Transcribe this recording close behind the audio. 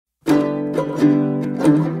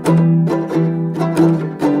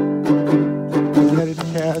Ready to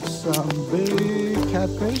catch some big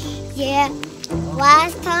catfish? Yeah.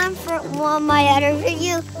 Last time for one of my other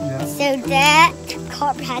videos, so that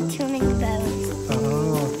carp had too many bones.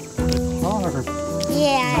 Oh, carp.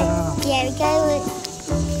 Yeah, because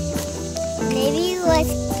maybe it was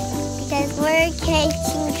because we're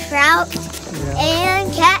catching trout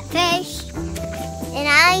and catfish, and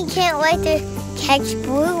I can't wait to catch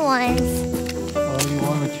blue ones. Oh, you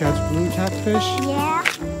want to catch blue catfish? Yeah.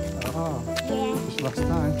 Oh, Yeah. just last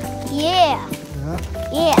time. Yeah. Yeah.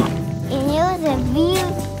 Yeah. And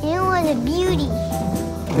it was a beauty.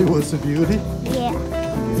 It was a beauty? Yeah.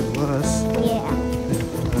 It was. Yeah.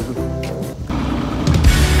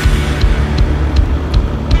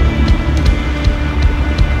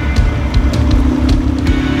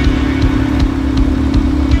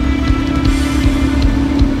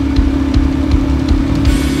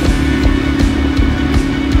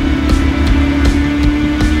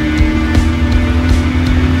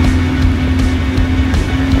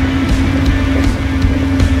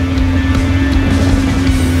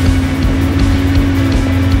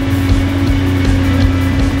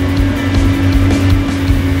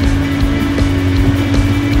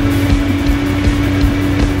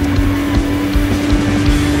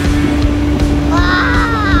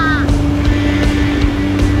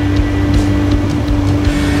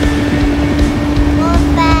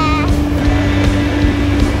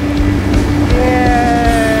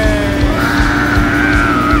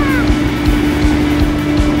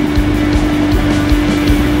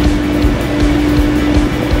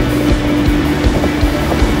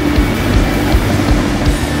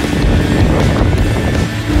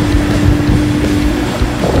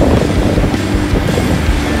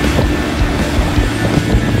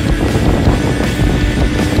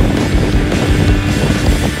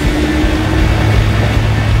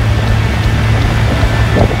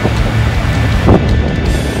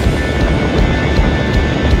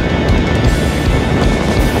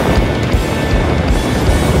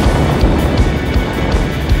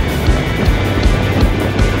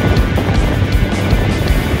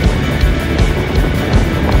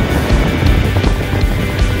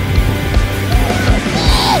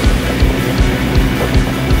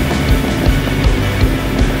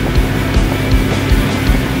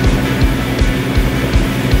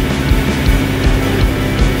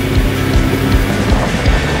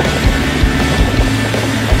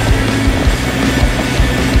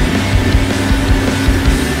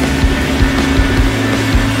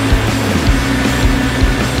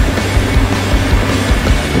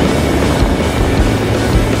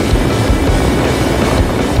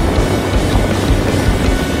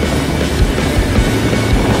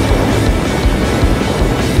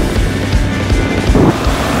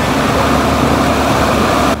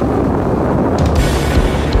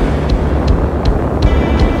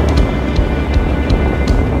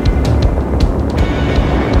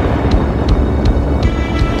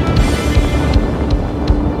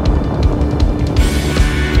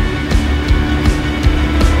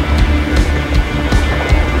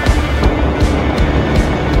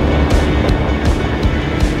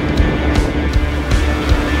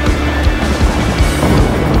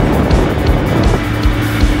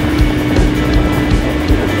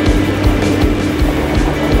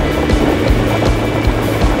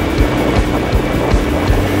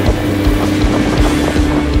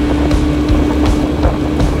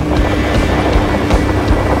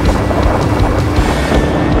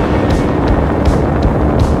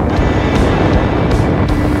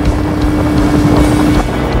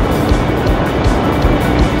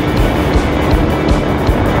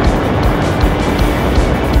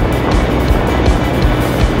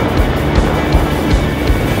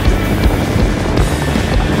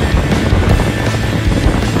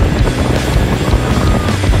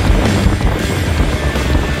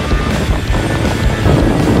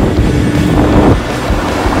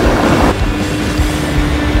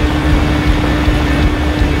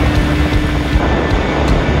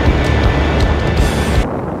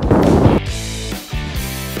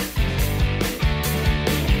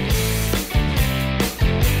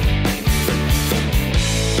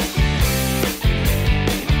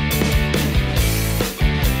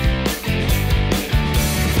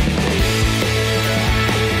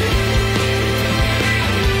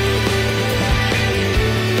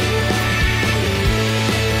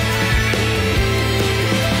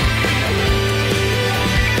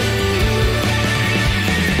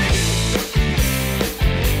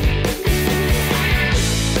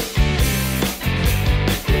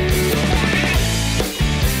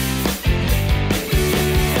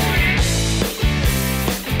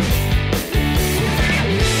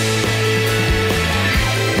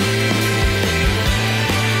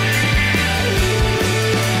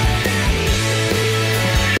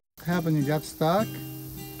 happened? You got stuck?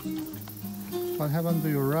 What happened to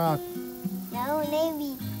your rod? No,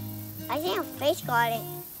 maybe. I think a fish got it.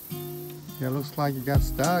 Yeah, looks like you got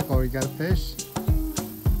stuck or you got a fish.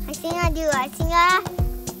 I think I do. I think I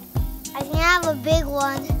have a big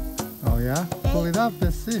one. Oh yeah? Pull it up,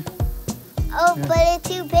 let's see. Oh, Yeah. but it's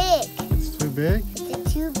too big. It's too big?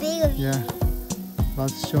 It's too big of you. Yeah.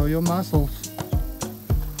 Let's show your muscles.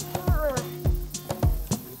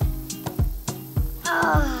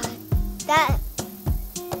 Oh,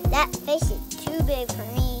 that fish is too big for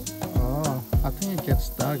me. Oh, I think it gets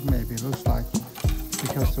stuck maybe, looks like.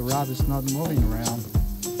 Because the rod is not moving around.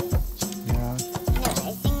 Yeah. No,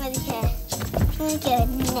 I think we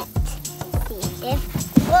can net. See if,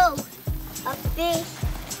 whoa, a fish.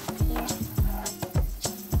 Here.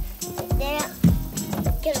 There.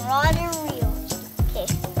 Get a rod and reel. Okay,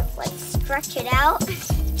 let's stretch it out.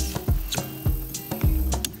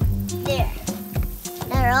 There.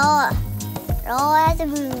 They're all as a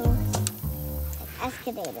boom.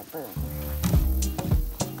 Excavator boom.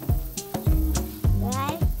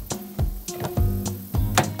 Right?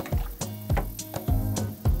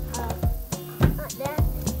 Not there.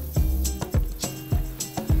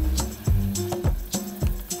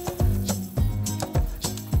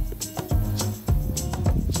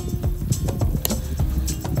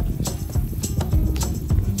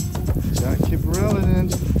 Yeah, keep reeling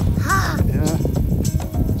it. Yeah.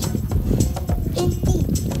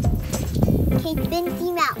 Okay, Binty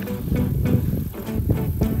out.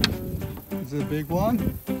 Is it a big one?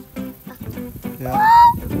 Yeah.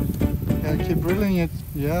 Yeah, keep reeling it.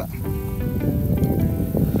 Yeah.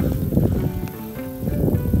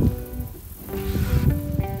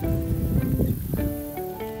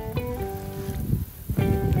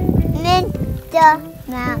 And then the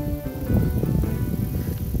map.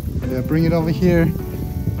 Yeah, bring it over here.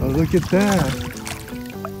 Oh, look at that.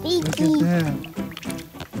 Look at that.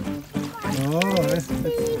 Oh,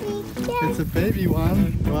 it's a baby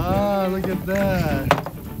one. Wow, look at that.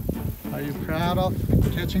 Are you proud of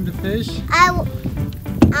catching the fish? I want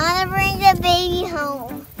to bring the baby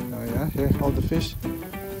home. Oh yeah, here, hold the fish.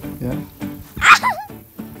 Yeah.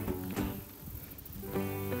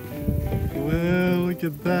 Well, look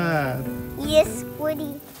at that. Yes,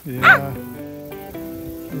 Woody. Yeah.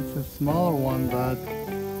 It's a smaller one, but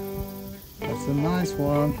that's a nice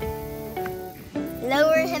one.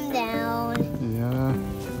 Lower him down. Yeah.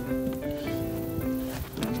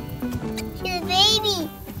 Here's baby.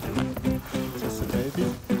 Just a baby.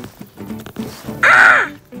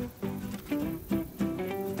 Ah!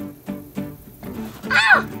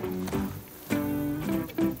 Ah!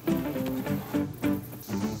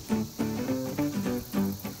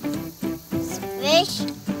 Fish.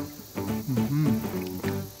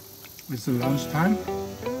 It's lunchtime.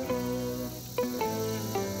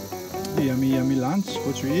 Yummy, yummy lunch.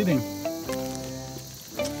 What you eating?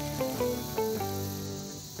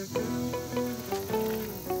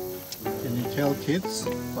 Can you tell kids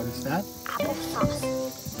what is that? Applesauce.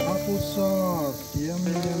 Applesauce.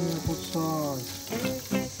 Yummy, yummy applesauce.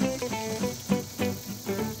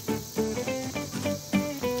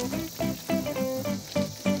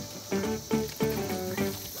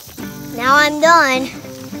 Now I'm done.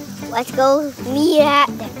 Let's go meet at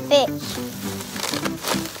the fish.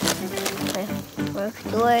 Work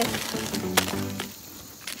door.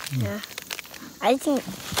 Yeah. I think.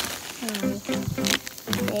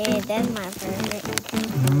 Yeah, that's my favorite.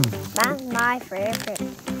 That's my favorite.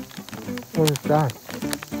 What is that?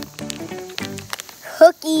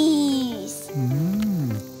 Cookies.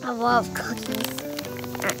 I love cookies.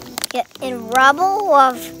 And Rubble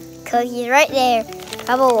loves cookies right there.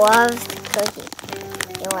 Rubble loves cookies.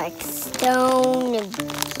 You like stone and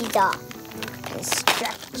pizza.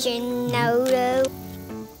 Construction noodle.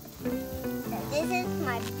 This is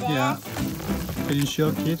my best. Yeah. Can you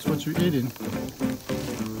show kids what you're eating?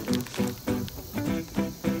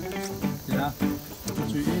 Yeah. What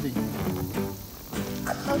you eating?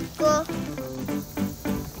 Cocoa.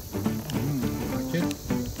 Like it?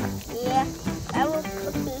 Yeah, I love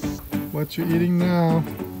cookies. What you eating now?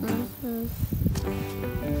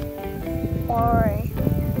 Orange.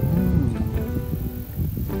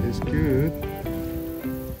 It's good.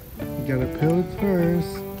 You gotta peel it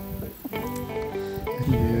first.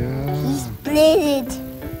 Yeah. He split it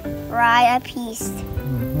right a piece.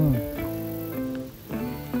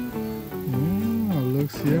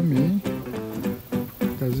 Looks yummy.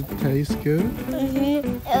 Does it taste good?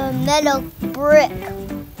 A metal brick.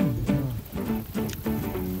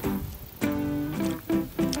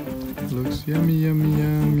 Looks yummy, yummy,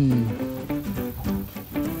 yummy.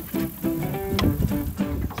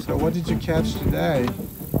 So what did you catch today?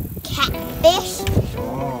 catfish.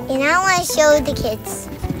 Oh. And I want to show the kids.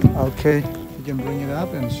 Okay, you can bring it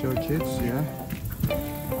up and show kids, yeah?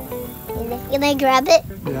 Can I grab it?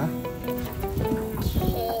 Yeah.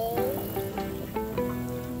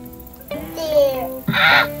 There.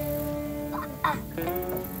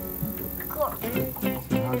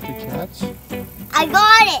 Hard to catch? I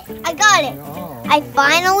got it. I got it. Oh. I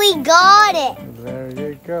finally got it. There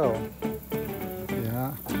you go.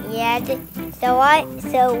 Yeah. Yeah.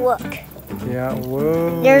 So look. Yeah.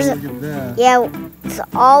 Whoa. There's look at that. Yeah. So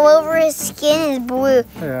all over his skin is blue.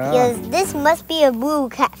 Yeah. Because this must be a blue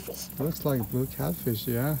catfish. Looks like blue catfish,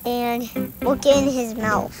 yeah. And look in his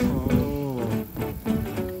mouth. Oh.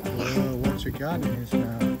 Whoa, what you got in his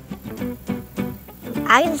mouth?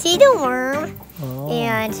 I can see the worm. Oh.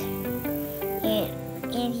 And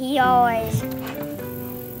he always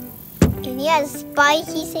has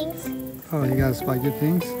spiky things. Oh, he got spiky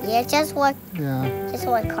things? Yeah, just like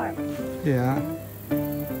carp. Yeah.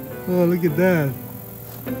 Oh, look at that.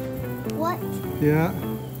 What? Yeah.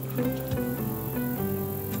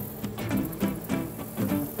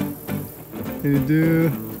 Can you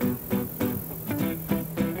do?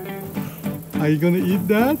 Are you gonna eat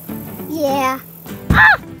that? Yeah.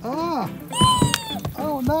 Ah!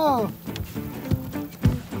 Oh no!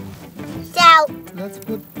 Out. Let's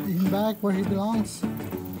put him back where he belongs.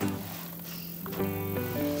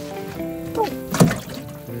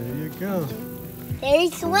 There you go. There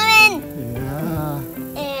he's swimming. Yeah.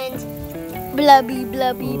 And blubby,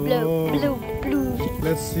 blubby, Oh. blub, blue, blue.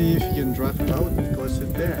 Let's see if you can drive a boat. Go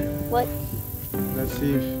sit there. What? Let's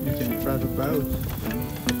see if you can drive a boat.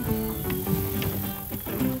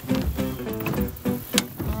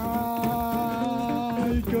 Ah,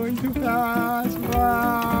 you're going too fast.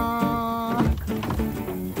 Ah.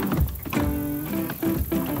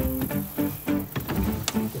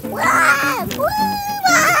 Wow!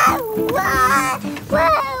 Wow! Wow!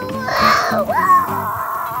 Wow!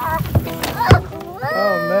 Wow!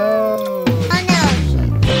 Oh no! Oh no!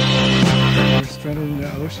 We're stranded in the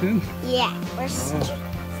ocean. Yeah, we're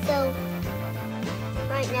so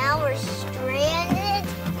right now we're stranded.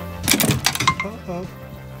 Uh-oh.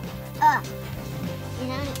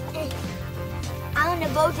 And I want the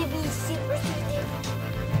boat to be super stranded.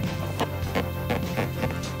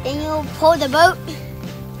 Then you'll pull the boat,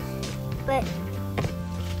 but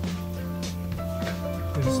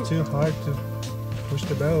It's too hard to push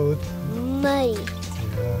the boat. muddy.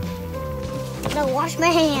 Yeah. No, wash my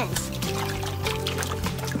hands.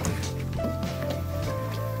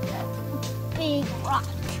 Big rock.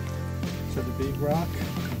 So the big rock.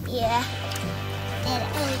 Yeah. And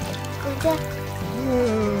go down.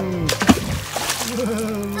 Whoa! Whoa!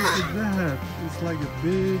 Look at that! It's like a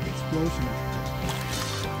big explosion.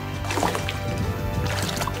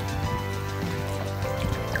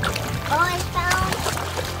 Oh, I found.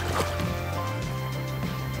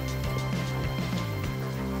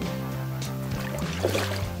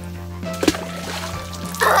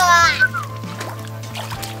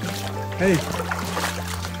 Hey!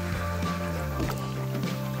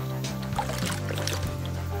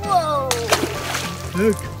 Whoa!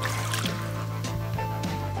 Look!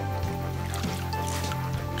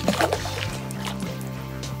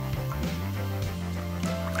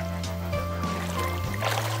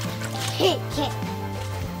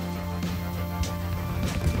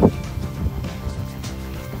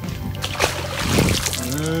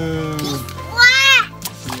 Whoa! What?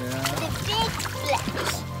 Yeah. The big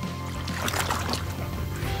splash.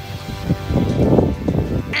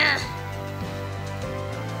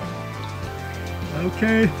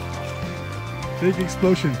 Okay. Big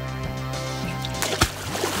explosion.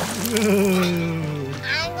 Whoa.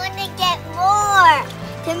 I'm gonna get more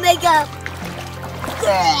to make a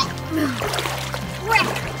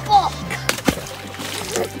brick book.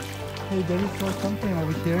 Hey, Daddy saw something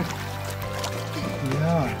over here.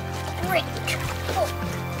 Yeah. Brick book.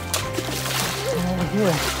 Come over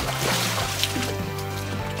here.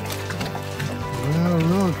 Wow,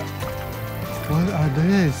 look. What are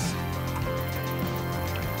these?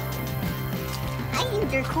 I think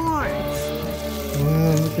they're corns.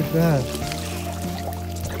 Wow, look at that.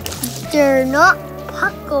 They're not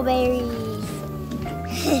huckleberries.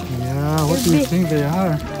 Yeah, what do you think they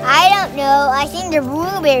are? I don't know. I think they're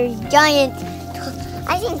blueberries. Giant.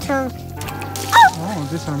 I think they're. Oh,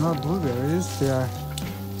 these are not blueberries. They are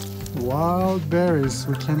wild berries.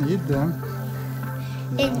 We can eat them.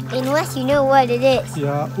 Unless you know what it is.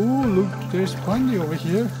 Yeah. Ooh, look, there's plenty over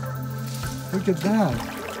here. Look at that.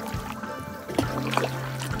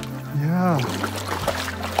 Yeah.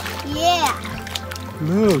 Yeah.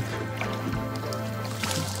 Look.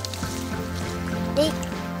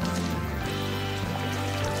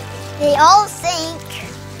 They all sink.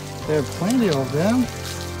 There are plenty of them.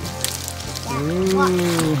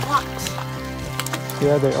 Ooh. Watch.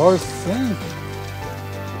 Yeah, they all sink.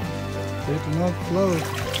 They do not float.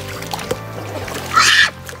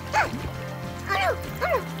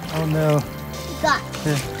 Oh no. Got.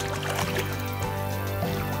 Okay.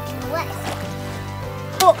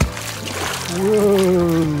 Oh.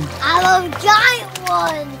 Whoa. I love giant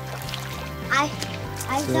one. I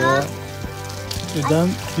So, saw.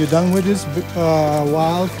 you're done with these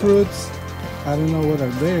wild fruits? I don't know what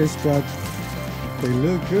are these, but they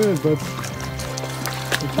look good, but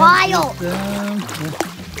you can't Wild. eat them.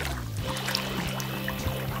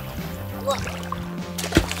 Look.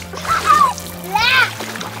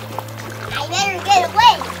 I better get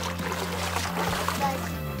away. Because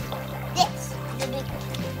this is the big one.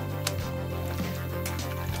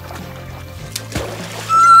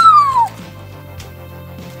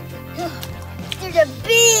 There's a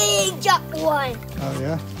big giant one. Oh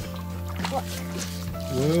yeah? Look.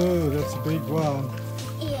 Whoa, that's a big one.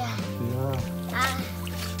 Yeah. Yeah.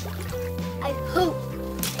 I hope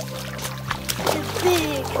the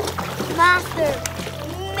big master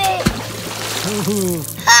mix. Ooh,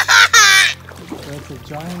 that's a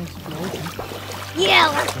giant explosion. Yeah.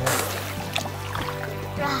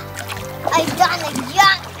 I've done a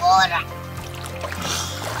giant water.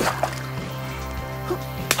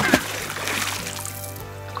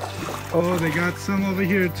 Oh, they got some over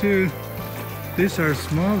here too. These are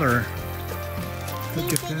smaller.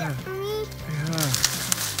 Look at that. Yeah.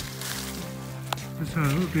 These are a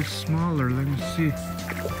little bit smaller. Let me see.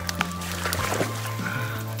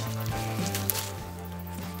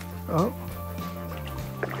 Oh.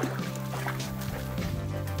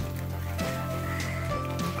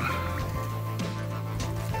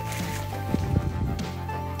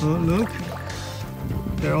 Oh, look.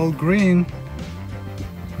 They're all green.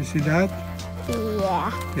 You see that?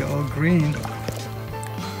 Yeah. They're all green.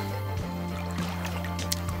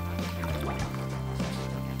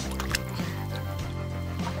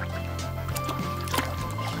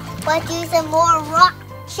 Let's do some more rock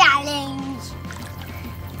challenge.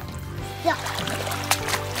 So,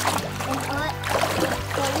 and what?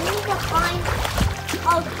 So we need to find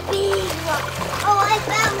a big rock. Oh, I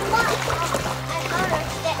found one. Oh, I found a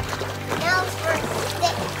stick. Now it's for a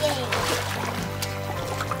stick game.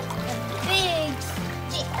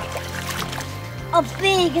 A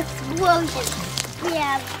big explosion. We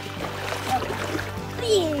have a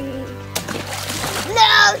big explosion.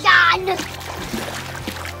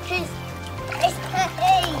 It's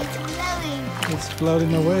blowing. It's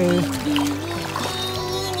floating away.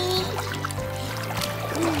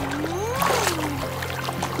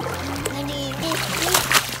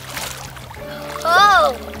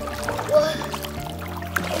 Oh.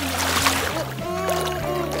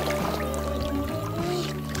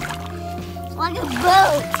 Like a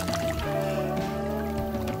boat.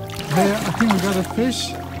 Hey, I think we got a fish.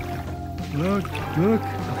 Look, look. I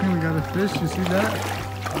think we got a fish. You see that?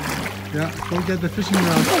 Yeah, go get the fishing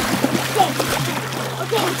rod.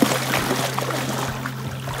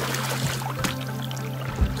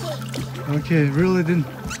 Okay, really didn't.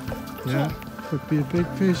 Yeah, could be a big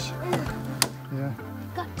fish. Yeah.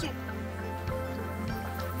 Gotcha.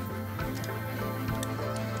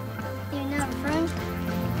 You're not a friend?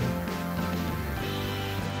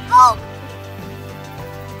 Oh!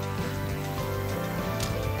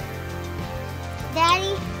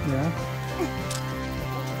 Daddy? Yeah.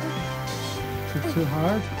 Is it too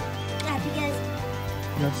hard? Yeah, because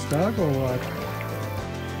You got stuck or what?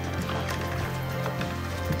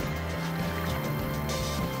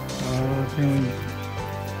 Oh,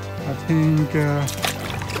 I think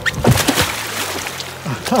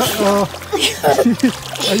uh-oh.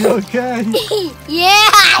 Are you okay?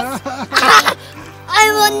 yes! I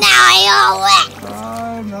will now all wet.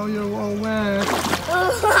 Oh, now you're all wet.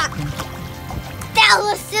 That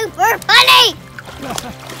was super funny!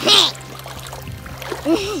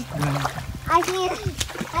 I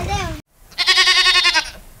think